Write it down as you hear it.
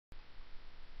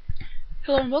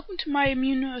Hello and welcome to my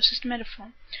immune system metaphor.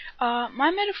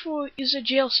 My metaphor is a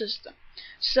jail system.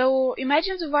 So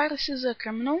imagine the virus is a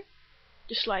criminal,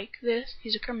 just like this,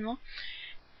 he's a criminal,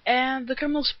 and the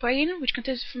criminal's brain, which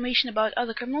contains information about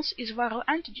other criminals, is a viral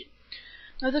antigen.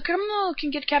 Now the criminal can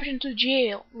get captured into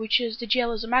jail, which is the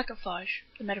jail is a macrophage,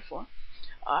 the metaphor,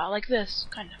 like this,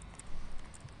 kind of.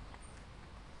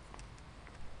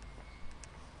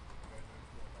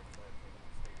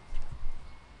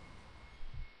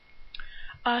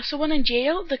 So when in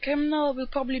jail, the criminal will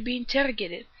probably be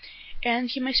interrogated, and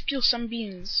he might spill some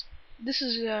beans. This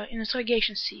is an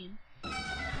interrogation scene.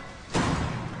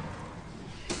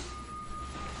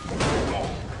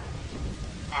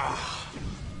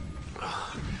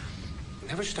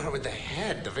 Never start with the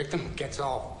head. The victim gets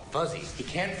all fuzzy. He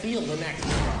can't feel the neck.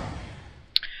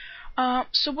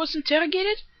 So what's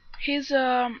interrogated? His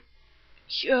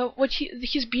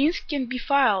his beans can be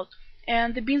filed,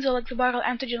 and the beans are like the viral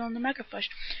antigen on the macrophage.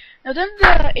 Now then,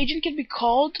 the agent can be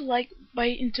called like by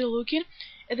interleukin.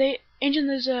 The agent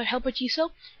is a helper T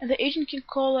cell, and the agent can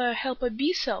call a helper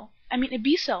B cell. I mean a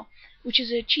B cell, which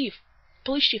is a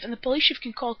police chief, and the police chief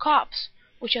can call cops,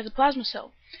 which are the plasma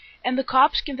cell. And the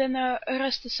cops can then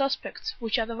arrest the suspects,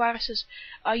 which are the viruses,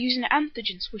 using the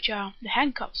antigens, which are the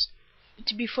handcuffs,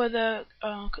 to be further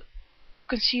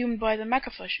consumed by the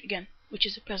macrophage again, which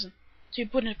is a prison. To be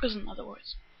put in a prison, in other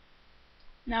words.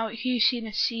 Now here you see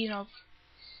a scene of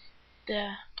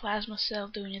the plasma cell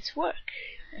doing its work.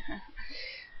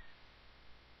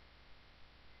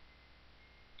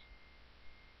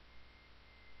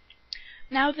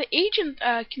 Now the agent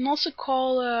can also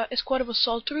call a squad of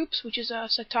assault troops, which is a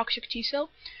cytotoxic T cell,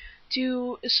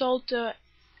 to assault a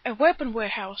weapon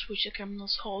warehouse, which the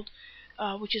criminals hold,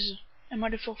 which is a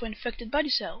metaphor for infected body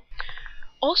cell.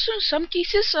 Also, in some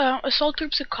cases, assault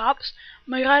troops or cops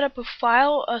may write up a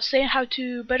file saying how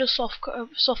to better solve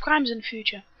crimes in the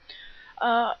future.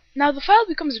 Now the file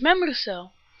becomes a memory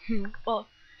cell. Well,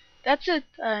 that's it,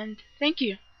 and thank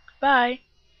you. Bye.